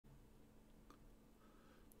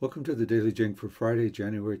Welcome to the Daily Jing for Friday,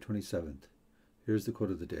 January 27th. Here's the quote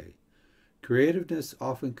of the day. Creativeness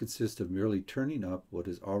often consists of merely turning up what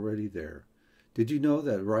is already there. Did you know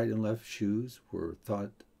that right and left shoes were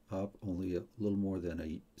thought up only a little more than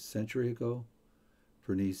a century ago?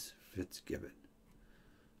 Bernice Fitzgibbon.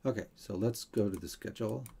 Okay, so let's go to the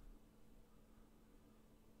schedule.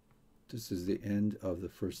 This is the end of the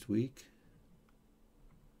first week.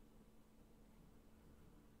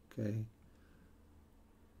 Okay.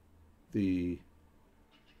 The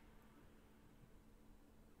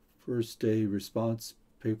first day response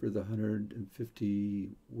paper, the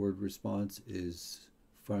 150-word response, is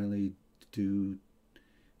due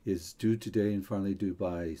today and finally due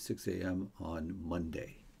by 6 a.m. on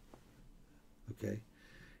Monday. Okay,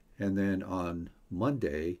 and then on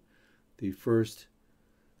Monday, the first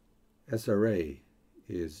SRA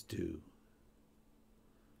is due.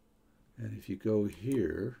 And if you go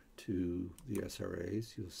here to the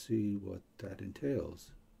SRAs, you'll see what that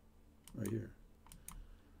entails right here.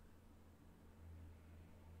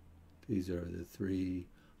 These are the 3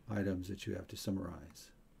 items that you have to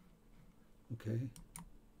summarize. Okay?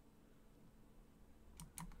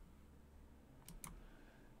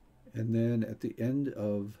 And then at the end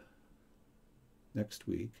of next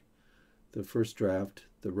week, the first draft,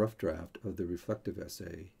 the rough draft of the reflective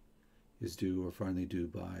essay is due or finally due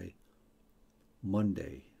by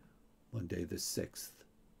Monday the 6th.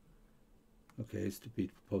 Okay, it's to be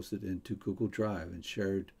posted into Google Drive and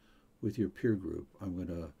shared with your peer group. I'm going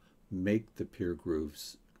to make the peer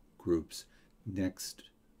groups next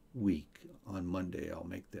week. On Monday I'll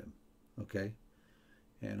make them, okay?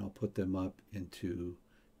 And I'll put them up into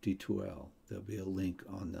D2L. There'll be a link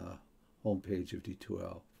on the homepage of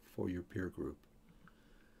D2L for your peer group.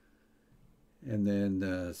 And then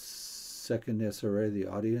the second SRA, the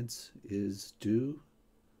audience, is due.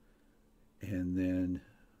 And then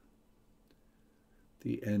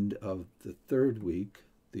the end of the third week,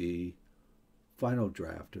 the final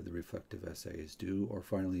draft of the reflective essay is due or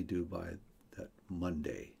finally due by that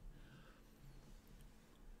Monday,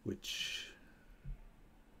 which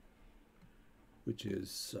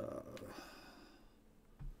is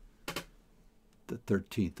the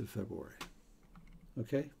 13th of February.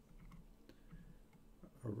 Okay?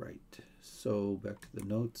 All right. So back to the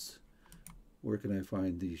notes. Where can I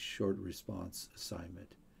find the short response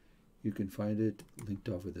assignment? You can find it linked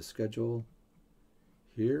over the schedule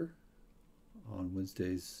here on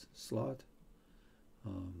Wednesday's slot.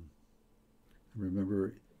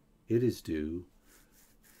 Remember, it is due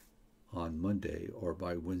on Monday or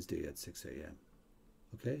by Wednesday at 6 a.m.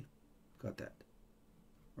 Okay? Got that?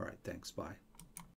 All right, thanks. Bye.